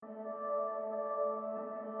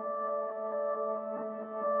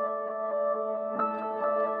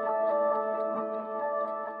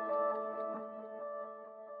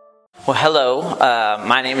Well, hello.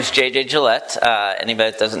 My name is JJ Gillette. Anybody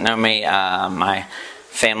that doesn't know me, my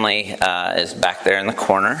family is back there in the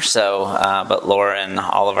corner. But Laura and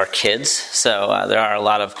all of our kids. So there are a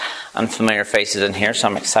lot of unfamiliar faces in here. So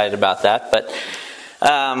I'm excited about that. But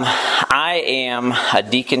I am a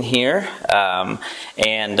deacon here, but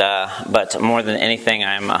more than anything,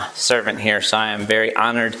 I'm a servant here. So I am very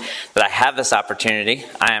honored that I have this opportunity.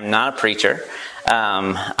 I am not a preacher.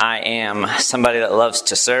 I am somebody that loves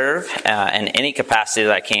to serve in any capacity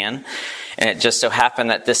that I can. And it just so happened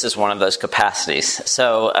that this is one of those capacities.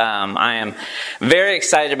 So I am very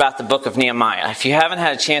excited about the book of Nehemiah. If you haven't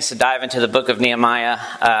had a chance to dive into the book of Nehemiah,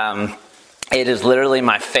 it is literally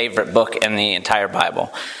my favorite book in the entire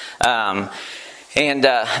Bible.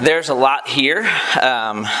 There's a lot here.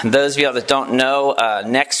 Those of you that don't know,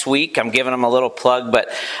 next week, I'm giving them a little plug, but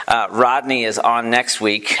Rodney is on next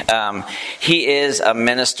week. He is a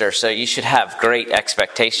minister, so you should have great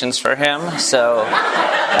expectations for him. So,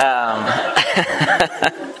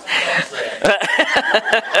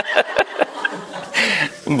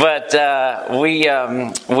 But we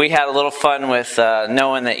had a little fun with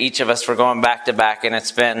knowing that each of us were going back to back, and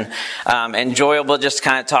it's been enjoyable just to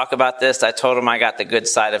kind of talk about this. I told him I got the good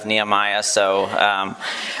side of Nehemiah,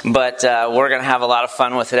 but we're going to have a lot of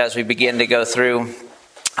fun with it as we begin to go through.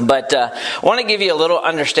 But I want to give you a little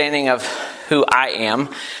understanding of who I am,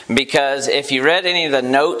 because if you read any of the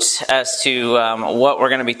notes as to what we're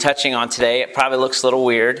going to be touching on today, it probably looks a little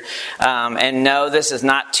weird. And no, this is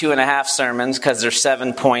not 2.5 sermons, because there's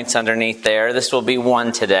 7 points underneath there. This will be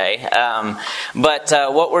one today. But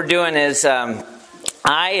what we're doing is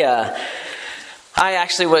I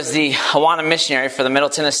actually was the Awana missionary for the Middle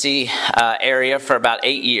Tennessee area for about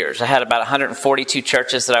 8 years. I had about 142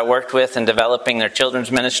 churches that I worked with in developing their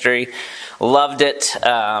children's ministry. Loved it.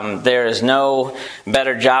 There is no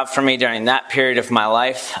better job for me during that period of my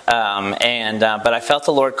life. But I felt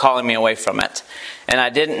the Lord calling me away from it. And I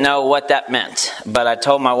didn't know what that meant. But I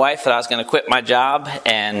told my wife that I was going to quit my job,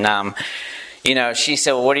 and she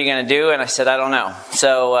said, well, what are you going to do? And I said, I don't know.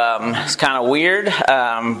 So it's kind of weird,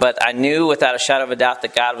 but I knew without a shadow of a doubt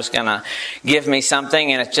that God was going to give me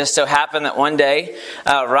something. And it just so happened that one day,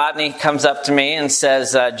 Rodney comes up to me and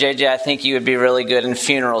says, JJ, I think you would be really good in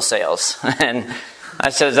funeral sales. And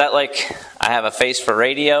I said, is that like I have a face for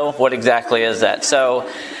radio? What exactly is that? So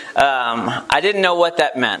I didn't know what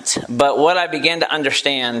that meant, but what I began to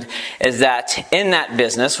understand is that in that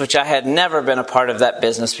business, which I had never been a part of that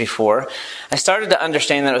business before, I started to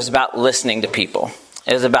understand that it was about listening to people.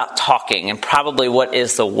 It was about talking, and probably what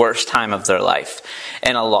is the worst time of their life,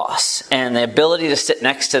 and a loss, and the ability to sit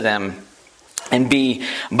next to them and be,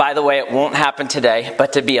 by the way, it won't happen today,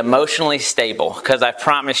 but to be emotionally stable, because I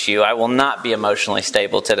promise you I will not be emotionally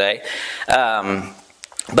stable today.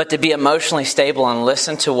 But to be emotionally stable and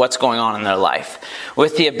listen to what's going on in their life,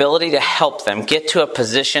 with the ability to help them get to a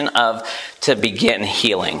position to begin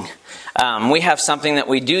healing. We have something that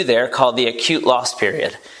we do there called the acute loss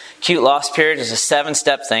period. Acute loss period is a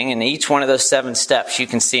 7-step thing, and each one of those 7 steps you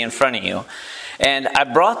can see in front of you. And I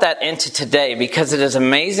brought that into today because it is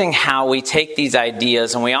amazing how we take these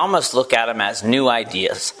ideas and we almost look at them as new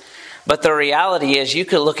ideas. But the reality is you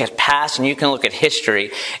can look at past and you can look at history,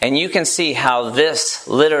 and you can see how this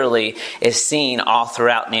literally is seen all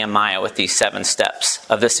throughout Nehemiah with these 7 steps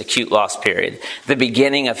of this acute loss period, the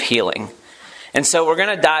beginning of healing. And so we're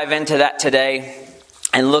going to dive into that today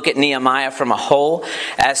and look at Nehemiah from a whole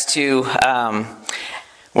as to,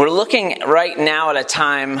 we're looking right now at a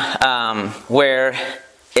time where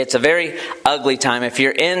it's a very ugly time. If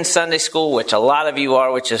you're in Sunday school, which a lot of you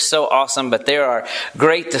are, which is so awesome, but there are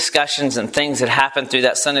great discussions and things that happen through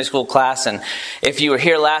that Sunday school class. And if you were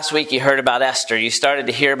here last week, you heard about Esther. You started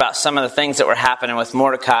to hear about some of the things that were happening with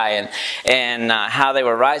Mordecai and how they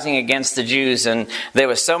were rising against the Jews. And there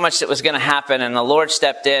was so much that was going to happen, and the Lord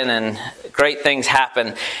stepped in and great things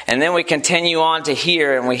happened. And then we continue on to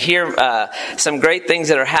hear, and we hear some great things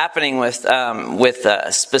that are happening with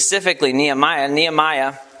specifically Nehemiah.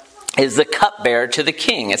 Nehemiah is the cupbearer to the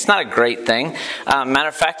king. It's not a great thing. Matter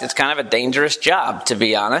of fact, it's kind of a dangerous job, to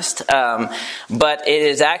be honest. But it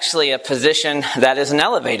is actually a position that is an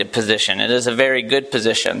elevated position. It is a very good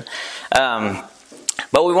position. But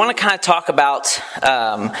we want to kind of talk about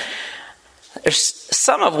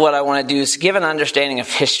some of what I want to do is give an understanding of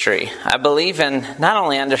history. I believe in not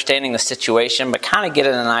only understanding the situation, but kind of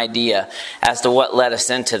getting an idea as to what led us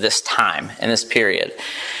into this time, in this period.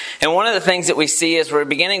 And one of the things that we see is we're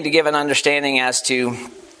beginning to give an understanding as to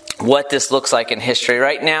what this looks like in history.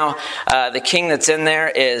 Right now, the king that's in there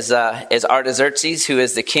is Artaxerxes, who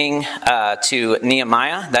is the king to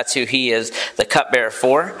Nehemiah. That's who he is the cupbearer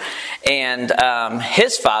for. And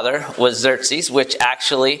his father was Xerxes, which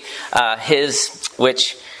actually,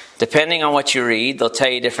 depending on what you read, they'll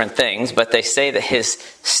tell you different things, but they say that his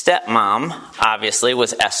stepmom, obviously,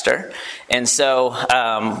 was Esther. And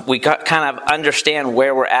so we kind of understand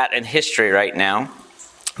where we're at in history right now.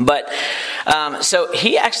 But so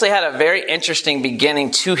he actually had a very interesting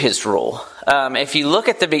beginning to his rule. If you look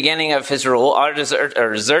at the beginning of his rule,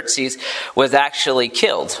 Xerxes was actually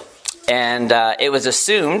killed. And it was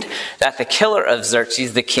assumed that the killer of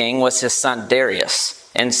Xerxes, the king, was his son Darius.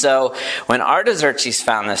 And so when Artaxerxes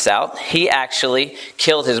found this out, he actually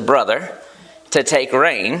killed his brother to take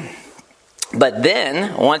reign. But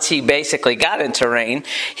then, once he basically got into reign,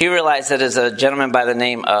 he realized that as a gentleman by the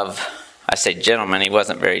name of, I say gentleman, he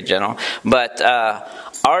wasn't very gentle, but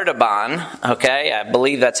Artaban, okay, I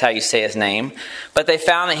believe that's how you say his name, but they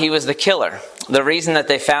found that he was the killer. The reason that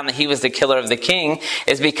they found that he was the killer of the king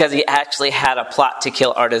is because he actually had a plot to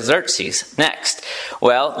kill Artaxerxes next.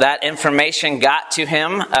 Well, that information got to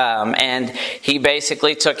him, and he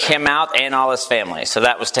basically took him out and all his family. So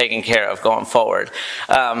that was taken care of going forward.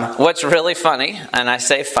 What's really funny, and I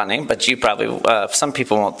say funny, but you probably, some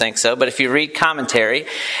people won't think so, but if you read commentary,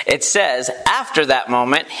 it says after that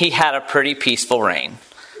moment, he had a pretty peaceful reign.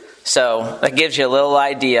 So that gives you a little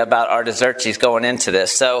idea about Artaxerxes going into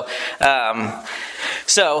this. So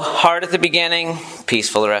hard at the beginning,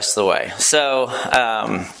 peaceful the rest of the way. So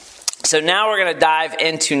now we're going to dive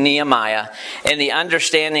into Nehemiah and the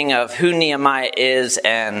understanding of who Nehemiah is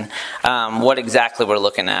and what exactly we're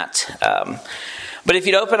looking at. But if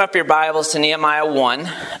you'd open up your Bibles to Nehemiah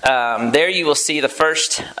 1, there you will see the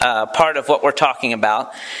first part of what we're talking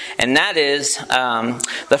about. And that is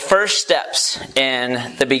the first steps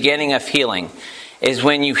in the beginning of healing is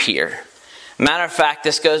when you hear. Matter of fact,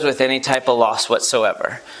 this goes with any type of loss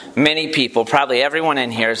whatsoever. Many people, probably everyone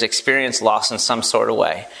in here, has experienced loss in some sort of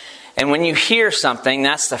way. And when you hear something,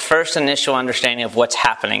 that's the first initial understanding of what's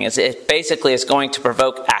happening. It basically is going to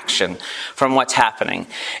provoke action from what's happening.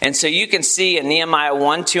 And so you can see in Nehemiah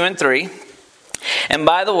 1, 2, and 3. And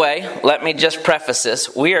by the way, let me just preface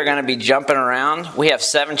this. We are going to be jumping around. We have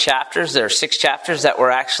 7 chapters. There are 6 chapters that we're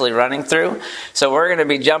actually running through. So we're going to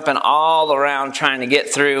be jumping all around trying to get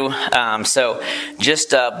through. So just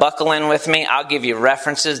buckle in with me. I'll give you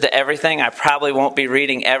references to everything. I probably won't be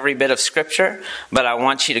reading every bit of scripture, but I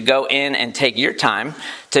want you to go in and take your time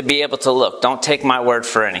to be able to look. Don't take my word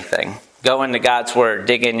for anything. Go into God's word,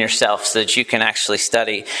 dig in yourself so that you can actually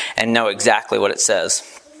study and know exactly what it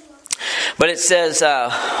says. But it says,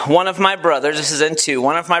 one of my brothers, this is in 2,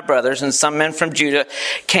 one of my brothers and some men from Judah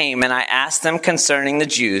came, and I asked them concerning the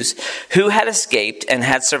Jews who had escaped and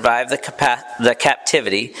had survived the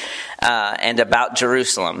captivity and about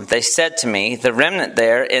Jerusalem. They said to me, the remnant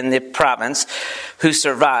there in the province who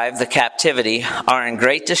survived the captivity are in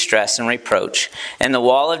great distress and reproach, and the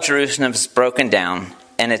wall of Jerusalem is broken down,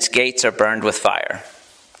 and its gates are burned with fire.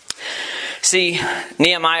 See,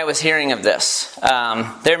 Nehemiah was hearing of this.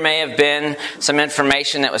 There may have been some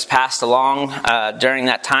information that was passed along during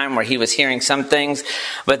that time where he was hearing some things,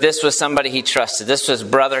 but this was somebody he trusted. This was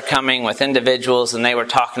brother coming with individuals, and they were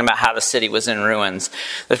talking about how the city was in ruins.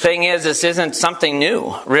 The thing is, this isn't something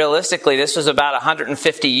new. Realistically, this was about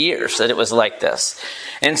 150 years that it was like this.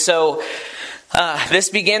 And so this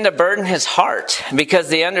began to burden his heart because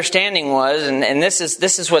the understanding was, and this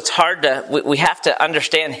is what's hard to, we have to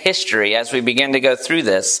understand history as we begin to go through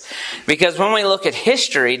this. Because when we look at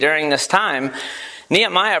history during this time,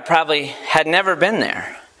 Nehemiah probably had never been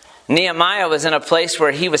there. Nehemiah was in a place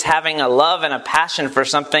where he was having a love and a passion for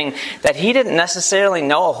something that he didn't necessarily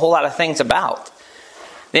know a whole lot of things about.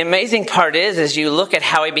 The amazing part is you look at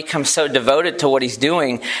how he becomes so devoted to what he's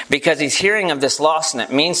doing because he's hearing of this loss and it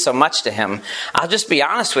means so much to him. I'll just be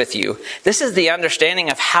honest with you. This is the understanding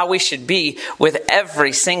of how we should be with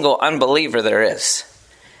every single unbeliever there is.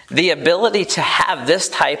 The ability to have this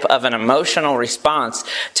type of an emotional response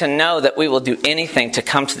to know that we will do anything to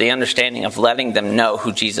come to the understanding of letting them know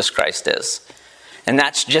who Jesus Christ is. And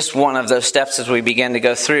that's just one of those steps as we begin to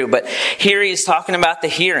go through. But here he's talking about the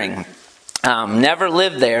hearing. Never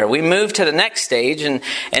lived there. We move to the next stage, and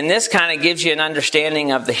this kind of gives you an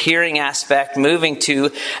understanding of the hearing aspect, moving to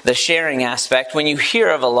the sharing aspect. When you hear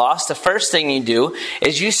of a loss, the first thing you do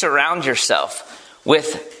is you surround yourself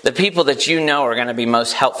with the people that you know are going to be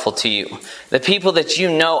most helpful to you. The people that you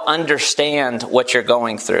know understand what you're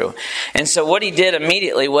going through. And so what he did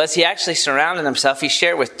immediately was he actually surrounded himself. He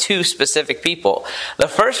shared with 2 specific people. The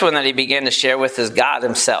first one that he began to share with is God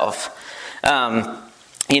himself.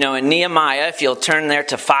 in Nehemiah, if you'll turn there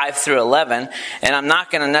to 5 through 11, and I'm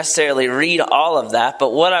not going to necessarily read all of that,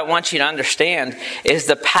 but what I want you to understand is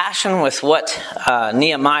the passion with what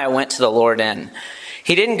Nehemiah went to the Lord in.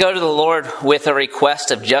 He didn't go to the Lord with a request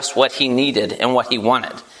of just what he needed and what he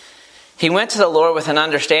wanted. He went to the Lord with an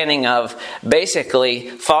understanding of basically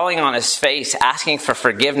falling on his face, asking for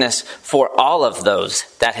forgiveness for all of those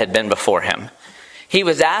that had been before him. He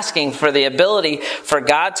was asking for the ability for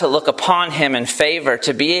God to look upon him in favor,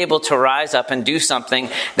 to be able to rise up and do something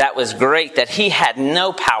that was great, that he had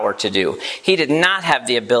no power to do. He did not have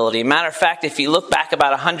the ability. Matter of fact, if you look back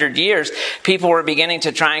about 100 years, people were beginning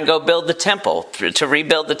to try and go build the temple, to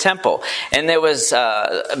rebuild the temple. And there was,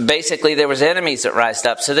 there was enemies that rised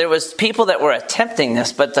up. So there was people that were attempting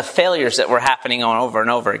this, but the failures that were happening on over and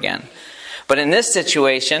over again. But in this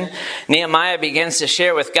situation, Nehemiah begins to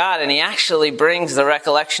share with God, and he actually brings the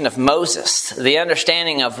recollection of Moses, the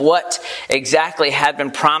understanding of what exactly had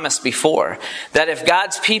been promised before. That if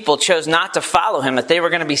God's people chose not to follow him, that they were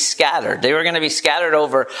going to be scattered. They were going to be scattered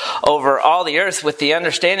over all the earth, with the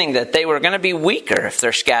understanding that they were going to be weaker if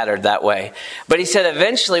they're scattered that way. But he said,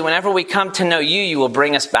 eventually, whenever we come to know you, you will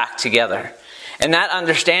bring us back together. And that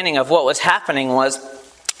understanding of what was happening was,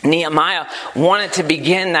 Nehemiah wanted to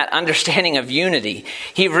begin that understanding of unity.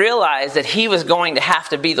 He realized that he was going to have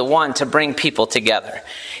to be the one to bring people together.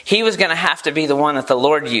 He was going to have to be the one that the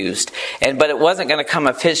Lord used. But it wasn't going to come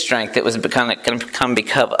of his strength. It was going to come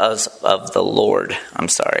because of the Lord. I'm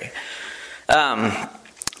sorry.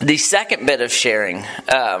 The second bit of sharing.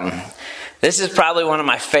 This is probably one of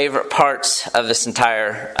my favorite parts of this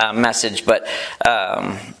entire message, but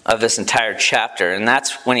of this entire chapter. And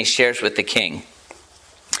that's when he shares with the king.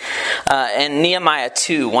 In Nehemiah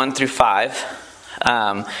 2, 1 through 5,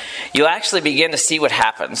 you'll actually begin to see what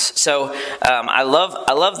happens. So I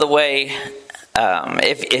love the way,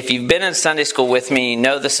 if you've been in Sunday school with me, you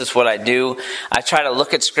know this is what I do. I try to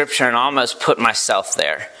look at Scripture and almost put myself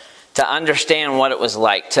there, to understand what it was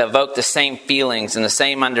like, to evoke the same feelings and the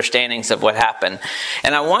same understandings of what happened.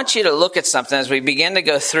 And I want you to look at something as we begin to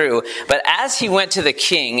go through. But as he went to the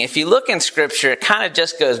king, if you look in Scripture, it kind of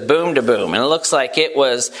just goes boom to boom. And it looks like it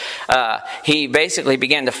was, he basically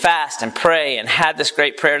began to fast and pray and had this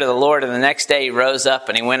great prayer to the Lord. And the next day he rose up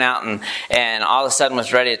and he went out and all of a sudden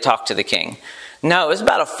was ready to talk to the king. No, it was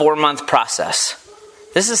about a 4-month process.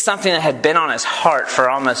 This is something that had been on his heart for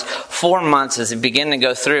almost 4 months as he began to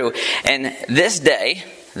go through. And this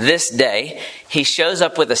day, he shows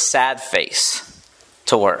up with a sad face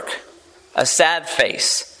to work. A sad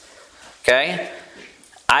face. Okay?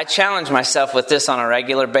 I challenge myself with this on a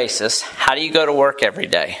regular basis. How do you go to work every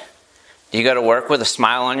day? Do you go to work with a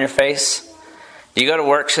smile on your face? Do you go to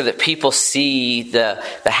work so that people see the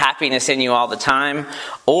happiness in you all the time?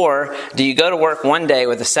 Or do you go to work one day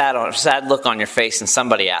with a sad look on your face and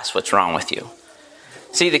somebody asks what's wrong with you?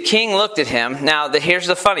 See, the king looked at him. Now, here's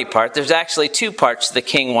the funny part. There's actually 2 parts to the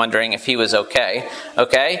king wondering if he was okay.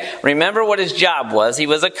 Okay? Remember what his job was. He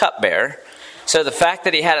was a cupbearer. So the fact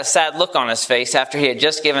that he had a sad look on his face after he had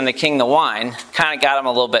just given the king the wine kind of got him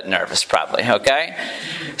a little bit nervous, probably, okay?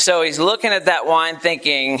 So he's looking at that wine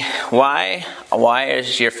thinking, why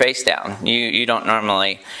is your face down? You don't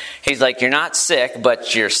normally... He's like, you're not sick,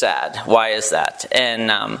 but you're sad. Why is that?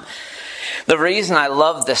 And the reason I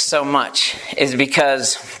love this so much is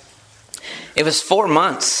because it was 4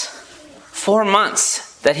 months. 4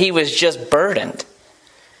 months that he was just burdened.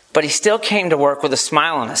 But he still came to work with a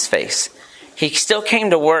smile on his face. He still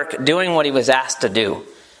came to work doing what he was asked to do.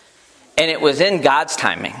 And it was in God's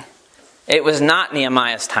timing. It was not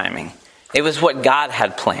Nehemiah's timing. It was what God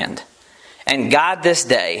had planned. And God this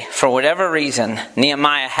day, for whatever reason,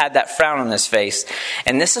 Nehemiah had that frown on his face.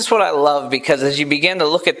 And this is what I love, because as you begin to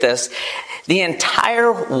look at this, the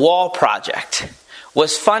entire wall project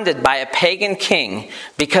was funded by a pagan king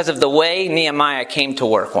because of the way Nehemiah came to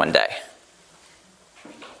work one day.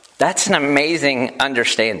 That's an amazing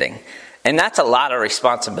understanding. And that's a lot of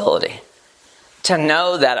responsibility. To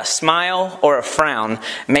know that a smile or a frown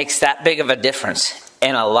makes that big of a difference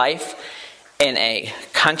in a life, in a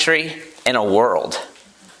country, in a world.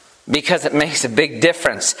 Because it makes a big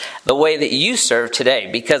difference the way that you serve today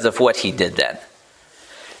because of what he did then.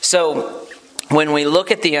 So when we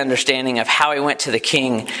look at the understanding of how he went to the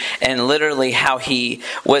king and literally how he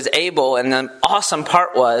was able, and the awesome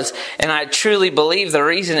part was, and I truly believe the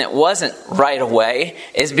reason it wasn't right away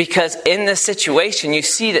is because in this situation you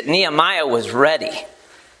see that Nehemiah was ready.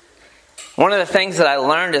 One of the things that I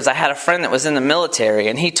learned is I had a friend that was in the military,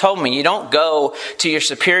 and he told me you don't go to your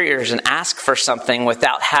superiors and ask for something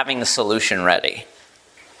without having the solution ready.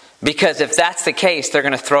 Because if that's the case, they're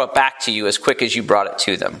going to throw it back to you as quick as you brought it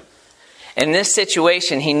to them. In this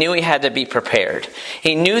situation, he knew he had to be prepared.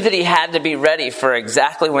 He knew that he had to be ready for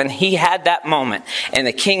exactly when he had that moment. And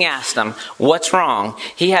the king asked him, what's wrong?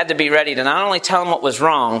 He had to be ready to not only tell him what was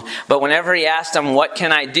wrong, but whenever he asked him, what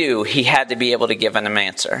can I do? He had to be able to give him an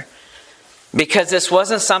answer. Because this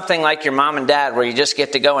wasn't something like your mom and dad where you just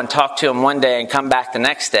get to go and talk to them one day and come back the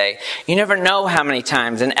next day. You never know how many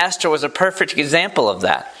times. And Esther was a perfect example of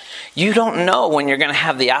that. You don't know when you're going to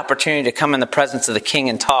have the opportunity to come in the presence of the king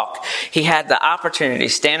and talk. He had the opportunity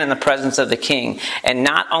to stand in the presence of the king and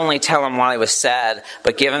not only tell him why he was sad,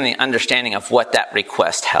 but give him the understanding of what that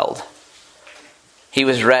request held. He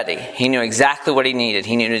was ready. He knew exactly what he needed.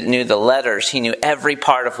 He knew the letters. He knew every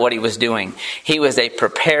part of what he was doing. He was a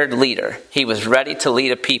prepared leader. He was ready to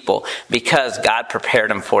lead a people because God prepared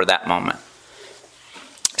him for that moment.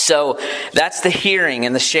 So that's the hearing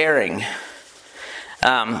and the sharing.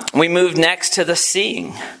 We move next to the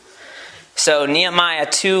seeing. So Nehemiah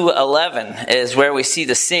 2:11 is where we see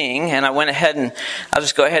the seeing, and I'll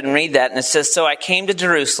just go ahead and read that. And it says, "So I came to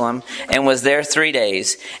Jerusalem and was there 3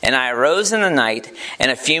 days, and I arose in the night, and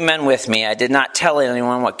a few men with me. I did not tell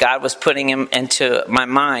anyone what God was putting him into my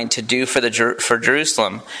mind to do for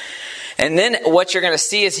Jerusalem." And then what you're going to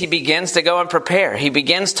see is he begins to go and prepare. He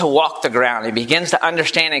begins to walk the ground. He begins to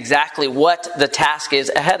understand exactly what the task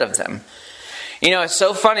is ahead of them. You know, it's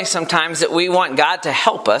so funny sometimes that we want God to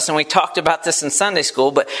help us, and we talked about this in Sunday school,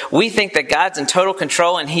 but we think that God's in total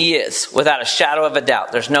control, and he is, without a shadow of a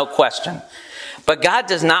doubt. There's no question. But God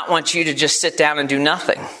does not want you to just sit down and do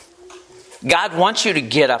nothing. God wants you to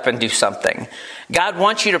get up and do something. God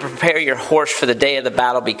wants you to prepare your horse for the day of the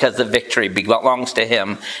battle because the victory belongs to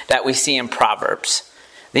him, that we see in Proverbs.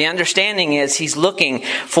 The understanding is he's looking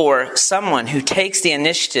for someone who takes the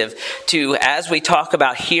initiative to, as we talk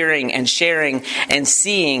about hearing and sharing and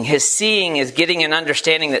seeing, his seeing is getting an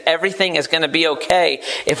understanding that everything is going to be okay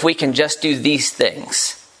if we can just do these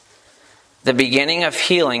things. The beginning of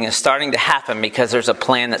healing is starting to happen because there's a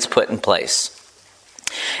plan that's put in place.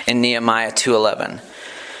 In Nehemiah 2:11.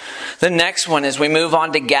 The next one is we move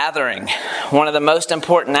on to gathering. One of the most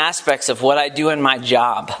important aspects of what I do in my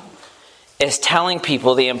job is telling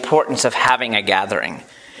people the importance of having a gathering.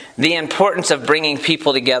 The importance of bringing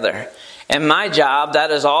people together. In my job, that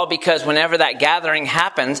is all because whenever that gathering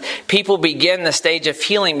happens, people begin the stage of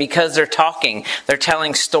healing because they're talking. They're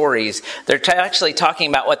telling stories. They're actually talking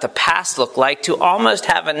about what the past looked like to almost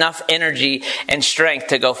have enough energy and strength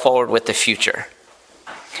to go forward with the future.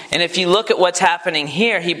 And if you look at what's happening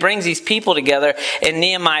here, he brings these people together in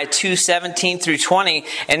Nehemiah 2:17 through 20.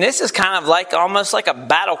 And this is kind of like almost like a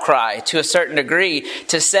battle cry to a certain degree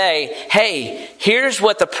to say, hey, here's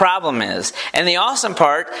what the problem is. And the awesome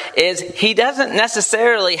part is he doesn't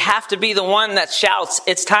necessarily have to be the one that shouts,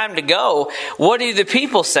 it's time to go. What do the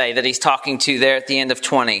people say that he's talking to there at the end of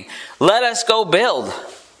 20? Let us go build.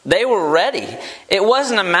 They were ready. It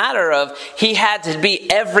wasn't a matter of he had to be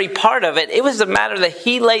every part of it. It was a matter that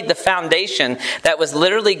he laid the foundation that was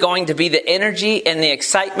literally going to be the energy and the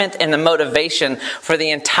excitement and the motivation for the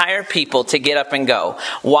entire people to get up and go.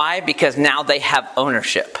 Why? Because now they have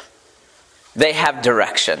ownership. They have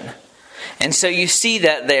direction. And so you see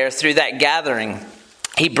that there through that gathering.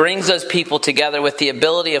 He brings those people together with the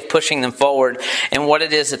ability of pushing them forward and what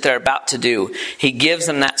it is that they're about to do. He gives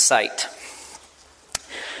them that sight.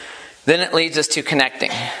 Then it leads us to connecting.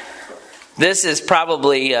 This is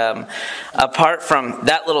probably, apart from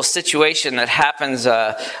that little situation that happens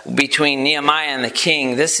between Nehemiah and the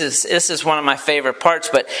king, this is one of my favorite parts.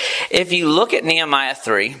 But if you look at Nehemiah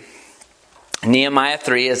 3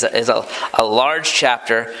 is a large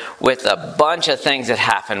chapter with a bunch of things that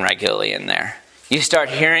happen regularly in there. You start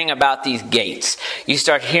hearing about these gates. You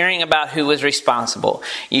start hearing about who was responsible.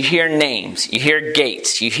 You hear names. You hear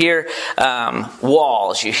gates. You hear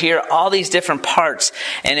walls. You hear all these different parts.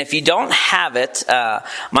 And if you don't have it,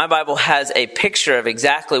 my Bible has a picture of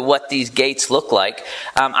exactly what these gates look like.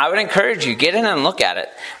 I would encourage you, get in and look at it.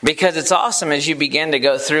 Because it's awesome as you begin to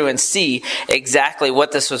go through and see exactly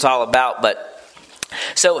what this was all about.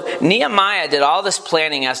 So Nehemiah did all this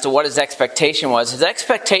planning as to what his expectation was. His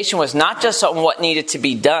expectation was not just on what needed to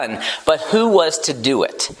be done, but who was to do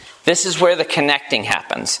it. This is where the connecting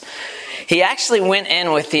happens. He actually went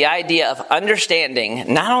in with the idea of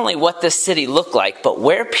understanding not only what this city looked like, but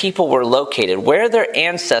where people were located, where their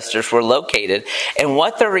ancestors were located, and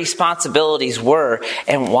what their responsibilities were,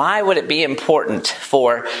 and why would it be important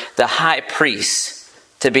for the high priest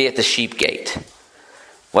to be at the sheep gate.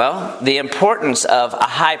 Well, the importance of a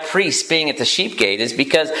high priest being at the sheep gate is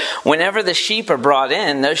because whenever the sheep are brought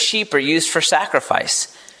in, those sheep are used for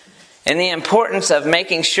sacrifice. And the importance of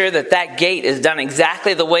making sure that that gate is done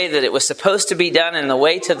exactly the way that it was supposed to be done and the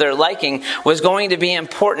way to their liking was going to be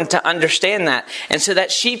important to understand that. And so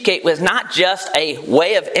that sheep gate was not just a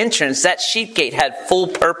way of entrance. That sheep gate had full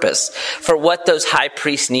purpose for what those high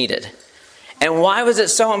priests needed. And why was it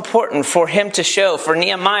so important for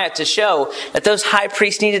Nehemiah to show that those high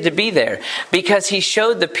priests needed to be there? Because he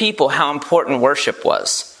showed the people how important worship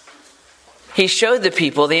was. He showed the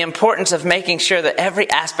people the importance of making sure that every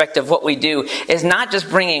aspect of what we do is not just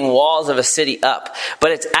bringing walls of a city up,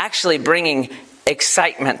 but it's actually bringing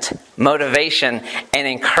excitement, motivation, and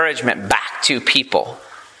encouragement back to people.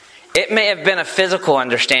 It may have been a physical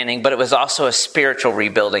understanding, but it was also a spiritual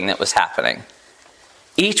rebuilding that was happening.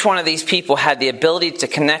 Each one of these people had the ability to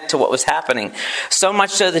connect to what was happening, so much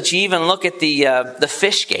so that you even look at the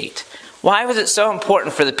fish gate. Why was it so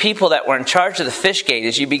important for the people that were in charge of the fish gate,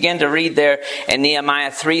 as you begin to read there in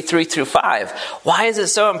Nehemiah 3:3-5? Why is it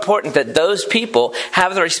so important that those people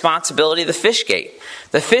have the responsibility of the fish gate?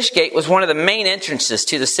 The fish gate was one of the main entrances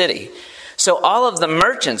to the city. So all of the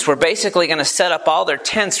merchants were basically going to set up all their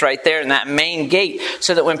tents right there in that main gate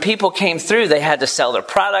so that when people came through, they had to sell their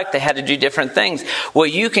product, they had to do different things. Well,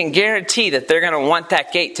 you can guarantee that they're going to want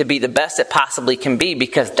that gate to be the best it possibly can be,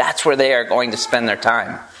 because that's where they are going to spend their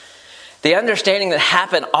time. The understanding that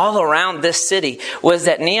happened all around this city was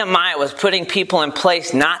that Nehemiah was putting people in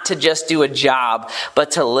place not to just do a job,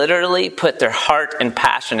 but to literally put their heart and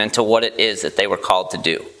passion into what it is that they were called to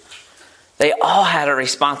do. They all had a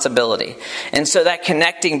responsibility. And so that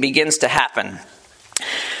connecting begins to happen.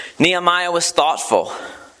 Nehemiah was thoughtful.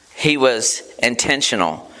 He was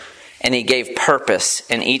intentional. And he gave purpose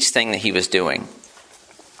in each thing that he was doing.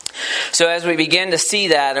 So as we begin to see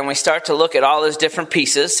that and we start to look at all those different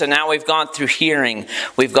pieces, so now we've gone through hearing,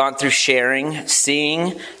 we've gone through sharing,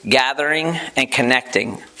 seeing, gathering, and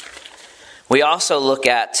connecting. We also look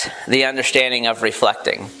at the understanding of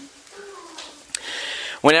reflecting.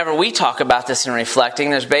 Whenever we talk about this in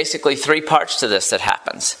reflecting, there's basically three parts to this that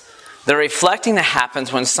happens. The reflecting that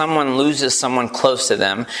happens when someone loses someone close to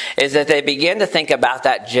them is that they begin to think about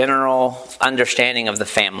that general understanding of the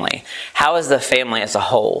family. How is the family as a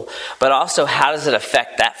whole? But also, how does it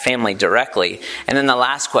affect that family directly? And then the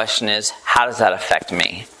last question is, how does that affect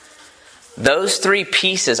me? Those three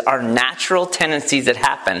pieces are natural tendencies that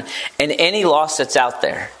happen in any loss that's out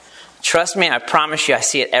there. Trust me, I promise you, I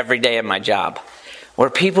see it every day in my job. Where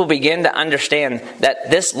people begin to understand that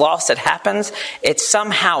this loss that happens, it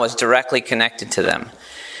somehow is directly connected to them.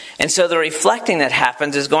 And so the reflecting that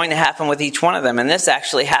happens is going to happen with each one of them. And this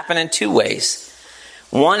actually happened in two ways.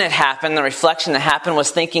 One, the reflection that happened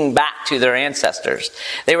was thinking back to their ancestors.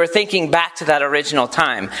 They were thinking back to that original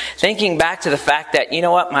time. Thinking back to the fact that, you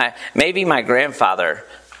know what, maybe my grandfather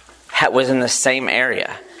was in the same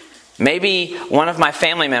area. Maybe one of my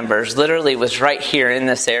family members literally was right here in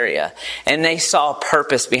this area, and they saw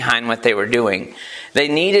purpose behind what they were doing. They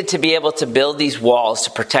needed to be able to build these walls to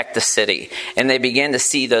protect the city, and they began to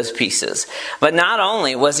see those pieces. But not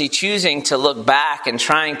only was he choosing to look back and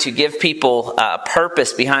trying to give people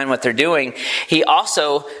purpose behind what they're doing, he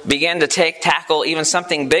also began to tackle even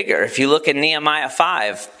something bigger. If you look at Nehemiah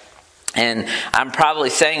 5, and I'm probably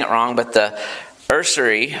saying it wrong, but the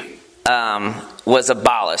usury was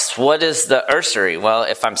abolished. What is the usury? Well,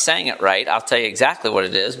 if I'm saying it right, I'll tell you exactly what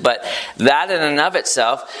it is. But that in and of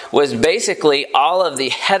itself was basically all of the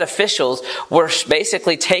head officials were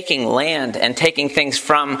basically taking land and taking things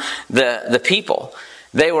from the people.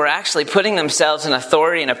 They were actually putting themselves in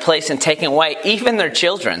authority in a place and taking away even their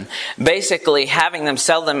children. Basically having them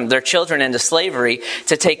sell their children into slavery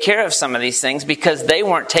to take care of some of these things because they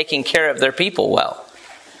weren't taking care of their people well.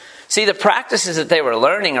 See, the practices that they were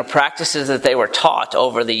learning are practices that they were taught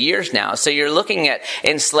over the years now. So you're looking at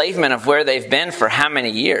enslavement of where they've been for how many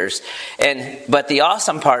years. But the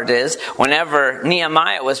awesome part is, whenever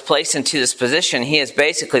Nehemiah was placed into this position, he is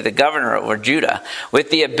basically the governor over Judah with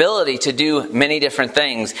the ability to do many different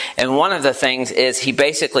things. And one of the things is he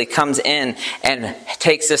basically comes in and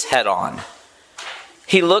takes this head on.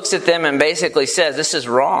 He looks at them and basically says, this is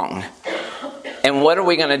wrong. And what are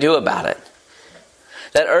we going to do about it?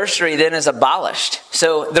 That usury then is abolished.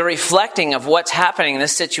 So the reflecting of what's happening in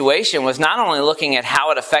this situation was not only looking at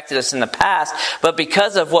how it affected us in the past, but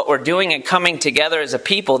because of what we're doing and coming together as a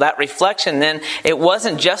people, that reflection then, it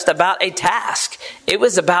wasn't just about a task. It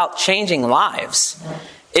was about changing lives.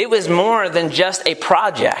 It was more than just a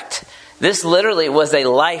project. This literally was a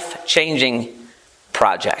life-changing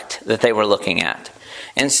project that they were looking at.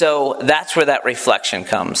 And so that's where that reflection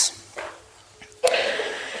comes.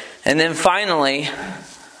 And then finally,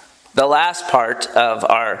 the last part of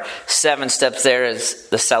our 7 steps there is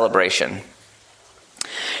the celebration.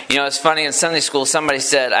 It's funny, in Sunday school, somebody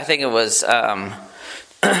said, I think it was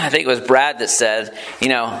Brad that said,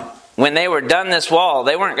 when they were done this wall,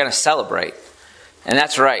 they weren't going to celebrate. And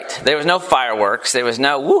that's right. There was no fireworks. There was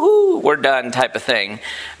no, woohoo, we're done type of thing.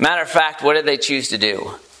 Matter of fact, what did they choose to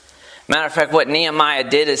do? Matter of fact, what Nehemiah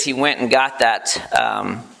did is he went and got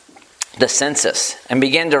the census and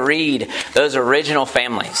began to read those original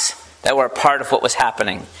families that were a part of what was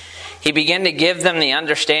happening. He began to give them the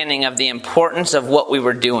understanding of the importance of what we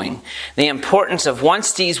were doing. The importance of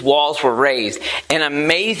once these walls were raised. And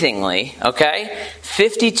amazingly,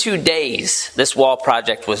 52 days this wall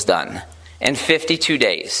project was done. In 52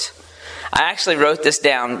 days. I actually wrote this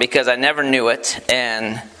down because I never knew it,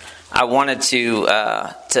 and I wanted to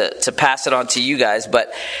pass it on to you guys.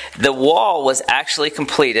 But the wall was actually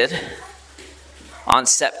completed on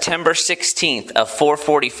September 16th of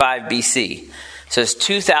 445 BC. So it's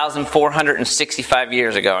 2,465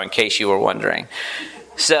 years ago, in case you were wondering.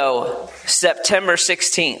 So September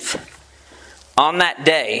 16th, on that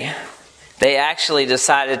day, they actually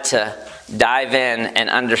decided to dive in and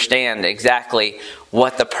understand exactly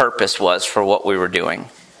what the purpose was for what we were doing.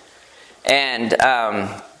 And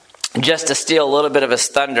just to steal a little bit of his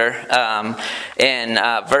thunder, in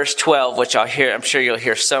verse 12, which I'm sure you'll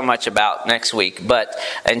hear so much about next week, but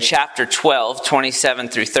in chapter 12, 27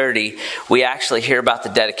 through 30, we actually hear about the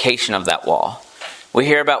dedication of that wall. We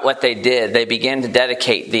hear about what they did. They began to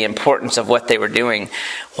dedicate the importance of what they were doing.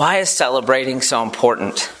 Why is celebrating so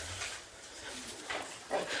important?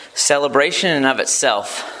 Celebration in and of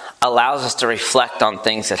itself allows us to reflect on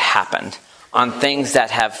things that happened, on things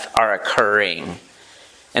that are occurring.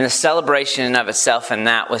 And the celebration in and of itself in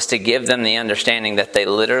that was to give them the understanding that they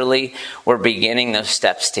literally were beginning those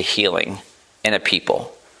steps to healing in a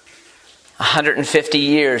people. 150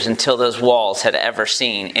 years until those walls had ever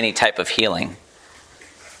seen any type of healing.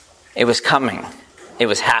 It was coming. It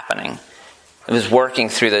was happening. It was working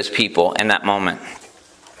through those people in that moment.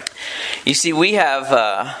 You see, we have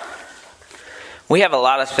a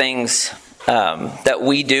lot of things that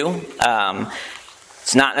we do.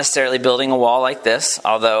 It's not necessarily building a wall like this,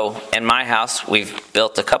 although in my house we've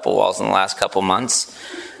built a couple walls in the last couple months.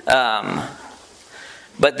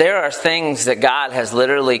 But there are things that God has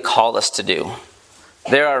literally called us to do.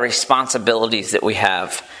 There are responsibilities that we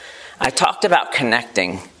have. I talked about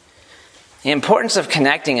connecting. The importance of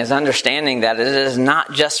connecting is understanding that it is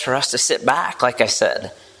not just for us to sit back, like I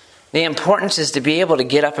said. The importance is to be able to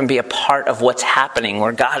get up and be a part of what's happening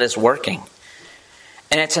where God is working.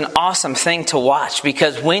 And it's an awesome thing to watch,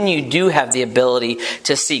 because when you do have the ability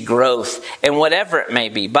to see growth in whatever it may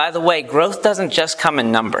be. By the way, growth doesn't just come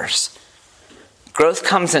in numbers. Growth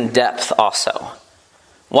comes in depth also.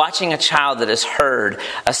 Watching a child that has heard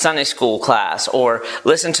a Sunday school class or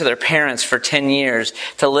listened to their parents for 10 years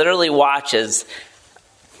to literally watch as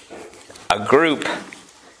a group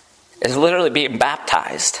is literally being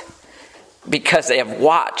baptized. Because they have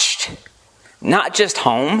watched, not just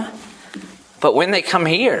home, but when they come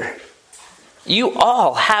here. You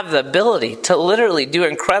all have the ability to literally do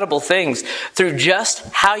incredible things through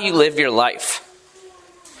just how you live your life.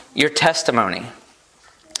 Your testimony.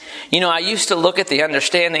 I used to look at the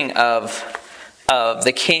understanding of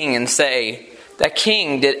the king and say, that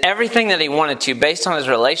king did everything that he wanted to based on his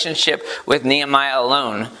relationship with Nehemiah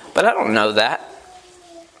alone. But I don't know that.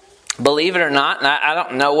 Believe it or not, and I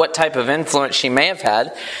don't know what type of influence she may have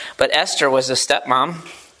had, but Esther was a stepmom.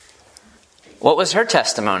 What was her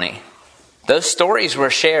testimony? Those stories were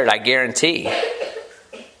shared, I guarantee.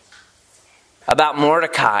 About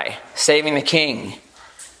Mordecai saving the king.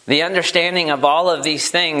 The understanding of all of these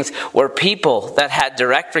things were people that had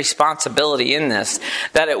direct responsibility in this.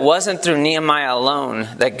 That it wasn't through Nehemiah alone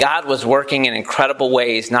that God was working in incredible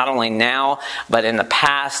ways, not only now, but in the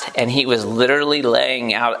past. And he was literally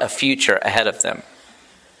laying out a future ahead of them.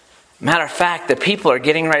 Matter of fact, the people are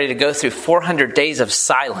getting ready to go through 400 days of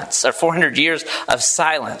silence, or 400 years of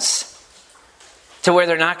silence, to where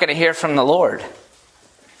they're not going to hear from the Lord.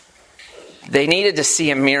 They needed to see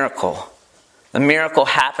a miracle. The miracle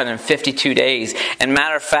happened in 52 days. And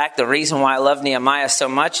matter of fact, the reason why I love Nehemiah so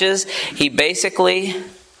much is he basically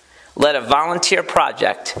led a volunteer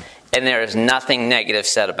project, and there is nothing negative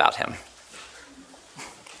said about him.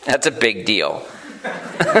 That's a big deal.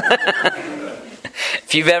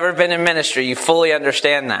 If you've ever been in ministry, you fully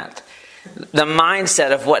understand that. The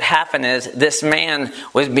mindset of what happened is this man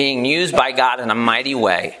was being used by God in a mighty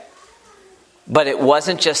way. But it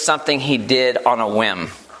wasn't just something he did on a whim.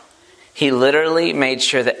 He literally made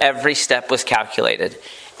sure that every step was calculated.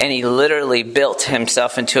 And he literally built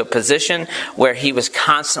himself into a position where he was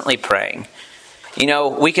constantly praying.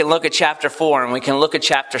 We can look at chapter 4 and we can look at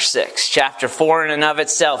chapter 6. Chapter 4 in and of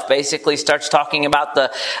itself basically starts talking about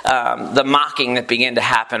the mocking that began to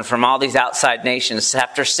happen from all these outside nations.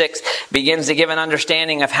 Chapter 6 begins to give an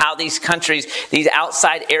understanding of how these countries, these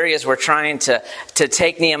outside areas were trying to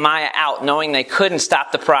take Nehemiah out, knowing they couldn't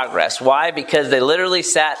stop the progress. Why? Because they literally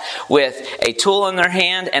sat with a tool in their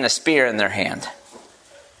hand and a spear in their hand.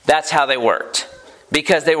 That's how they worked.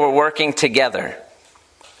 Because they were working together.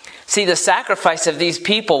 See, the sacrifice of these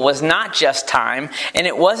people was not just time, and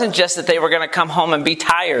it wasn't just that they were going to come home and be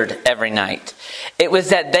tired every night. It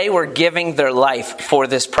was that they were giving their life for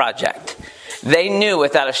this project. They knew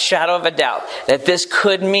without a shadow of a doubt that this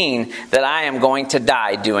could mean that I am going to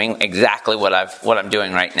die doing exactly what I'm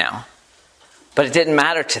doing right now. But it didn't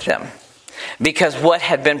matter to them. Because what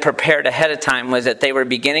had been prepared ahead of time was that they were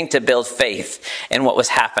beginning to build faith in what was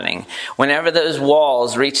happening. Whenever those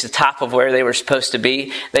walls reached the top of where they were supposed to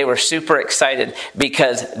be, they were super excited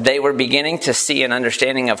because they were beginning to see an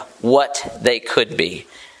understanding of what they could be.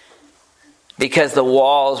 Because the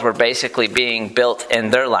walls were basically being built in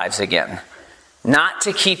their lives again. Not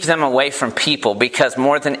to keep them away from people, because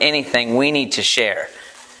more than anything, we need to share.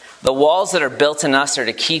 The walls that are built in us are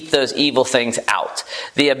to keep those evil things out.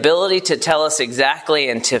 The ability to tell us exactly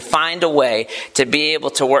and to find a way to be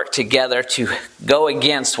able to work together to go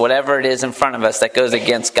against whatever it is in front of us that goes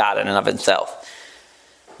against God in and of itself.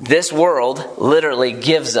 This world literally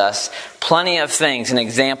gives us plenty of things and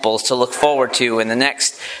examples to look forward to in the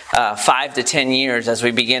next 5 to 10 years as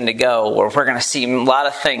we begin to go, where we're going to see a lot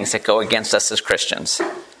of things that go against us as Christians.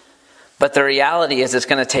 But the reality is it's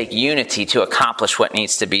going to take unity to accomplish what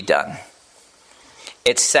needs to be done.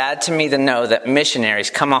 It's sad to me to know that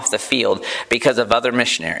missionaries come off the field because of other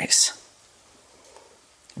missionaries.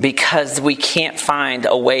 Because we can't find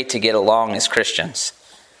a way to get along as Christians.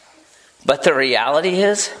 But the reality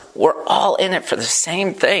is we're all in it for the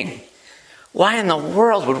same thing. Why in the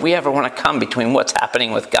world would we ever want to come between what's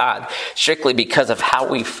happening with God strictly because of how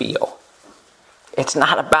we feel? It's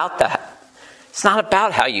not about that. It's not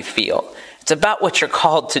about how you feel. It's about what you're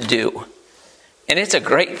called to do. And it's a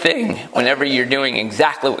great thing whenever you're doing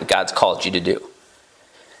exactly what God's called you to do.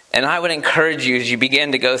 And I would encourage you as you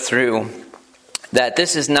begin to go through that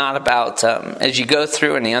this is not about, as you go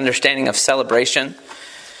through in the understanding of celebration,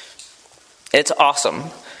 it's awesome.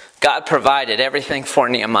 God provided everything for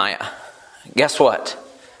Nehemiah. Guess what?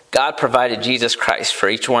 God provided Jesus Christ for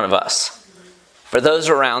each one of us. For those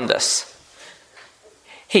around us.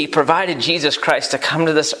 He provided Jesus Christ to come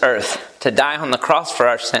to this earth, to die on the cross for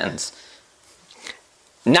our sins.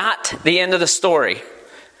 Not the end of the story,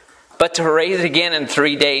 but to raise again in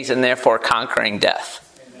 3 days and therefore conquering death.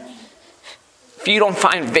 If you don't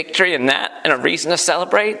find victory in that and a reason to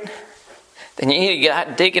celebrate, then you need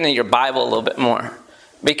to dig into your Bible a little bit more.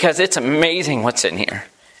 Because it's amazing what's in here.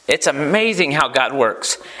 It's amazing how God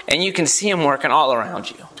works. And you can see Him working all around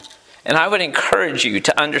you. And I would encourage you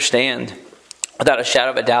to understand, without a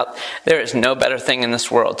shadow of a doubt, there is no better thing in this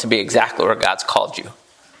world to be exactly where God's called you.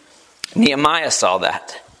 Nehemiah saw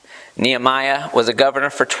that. Nehemiah was a governor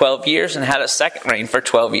for 12 years and had a second reign for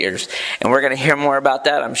 12 years. And we're going to hear more about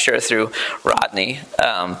that, I'm sure, through Rodney.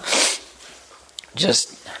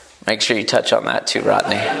 Just make sure you touch on that too,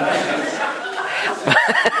 Rodney.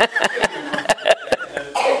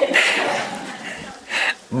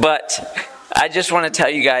 But I just want to tell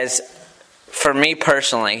you guys, for me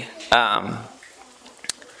personally,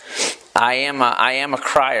 I am a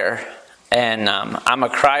crier, and I'm a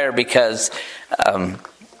crier because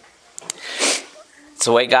it's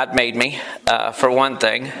the way God made me, for one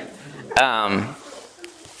thing.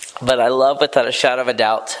 But I love, without a shadow of a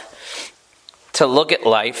doubt, to look at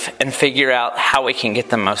life and figure out how we can get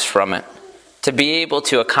the most from it. To be able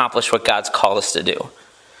to accomplish what God's called us to do.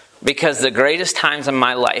 Because the greatest times in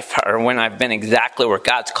my life are when I've been exactly where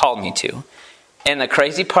God's called me to. And the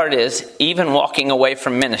crazy part is, even walking away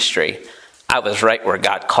from ministry, I was right where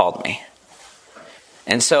God called me.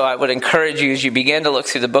 And so I would encourage you as you begin to look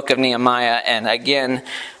through the book of Nehemiah, and again,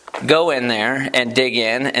 go in there and dig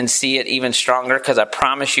in and see it even stronger, because I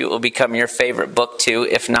promise you it will become your favorite book too.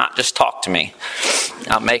 If not, just talk to me.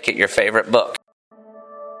 I'll make it your favorite book.